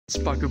It's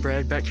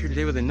BakuBrad back here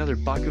today with another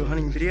Baku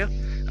hunting video.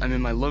 I'm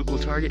in my local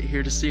Target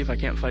here to see if I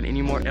can't find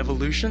any more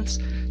evolutions.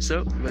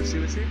 So let's see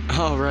what's here.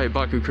 Alright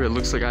Bakucrew, it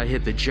looks like I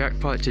hit the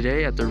jackpot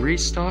today at the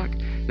restock.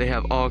 They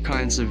have all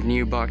kinds of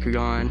new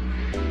Bakugan,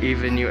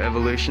 even new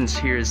evolutions.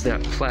 Here's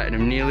that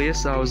Platinum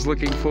Nelius I was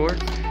looking for.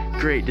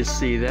 Great to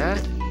see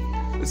that.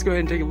 Let's go ahead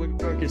and take a look at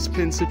Darkus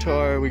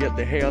Pinsittar. We got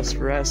the Chaos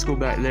Rascal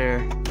back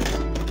there.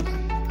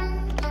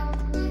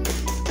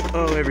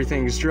 Oh,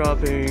 everything's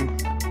dropping.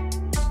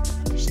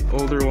 Just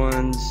older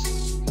ones.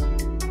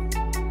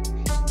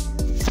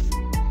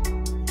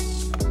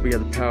 We got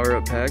the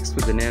power-up packs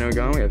with the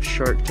Nanogon. We have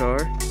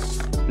Sharktar,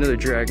 another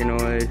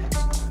Dragonoid,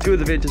 two of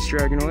the Ventus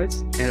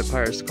Dragonoids, and a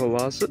Pyrus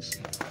Colossus.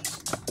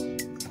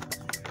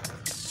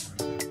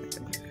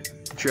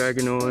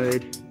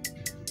 Dragonoid,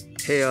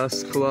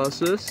 Chaos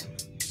Colossus,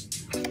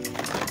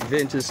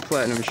 Ventus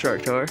Platinum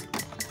Sharktar.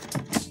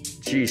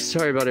 Geez,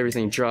 sorry about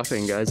everything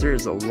dropping, guys.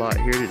 There's a lot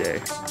here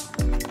today.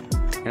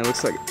 And it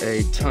looks like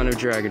a ton of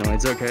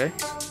Dragonoids, okay.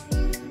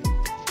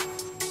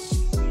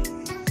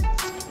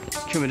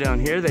 Coming down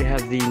here, they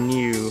have the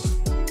new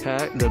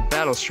pack, the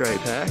Battle Stripe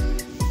pack.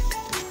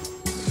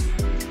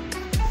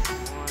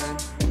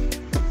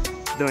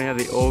 Then we have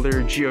the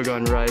older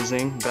Geogon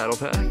Rising battle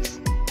packs.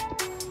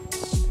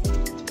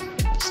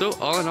 So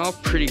all in all,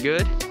 pretty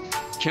good.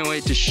 Can't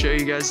wait to show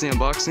you guys the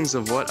unboxings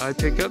of what I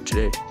pick up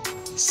today.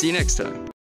 See you next time.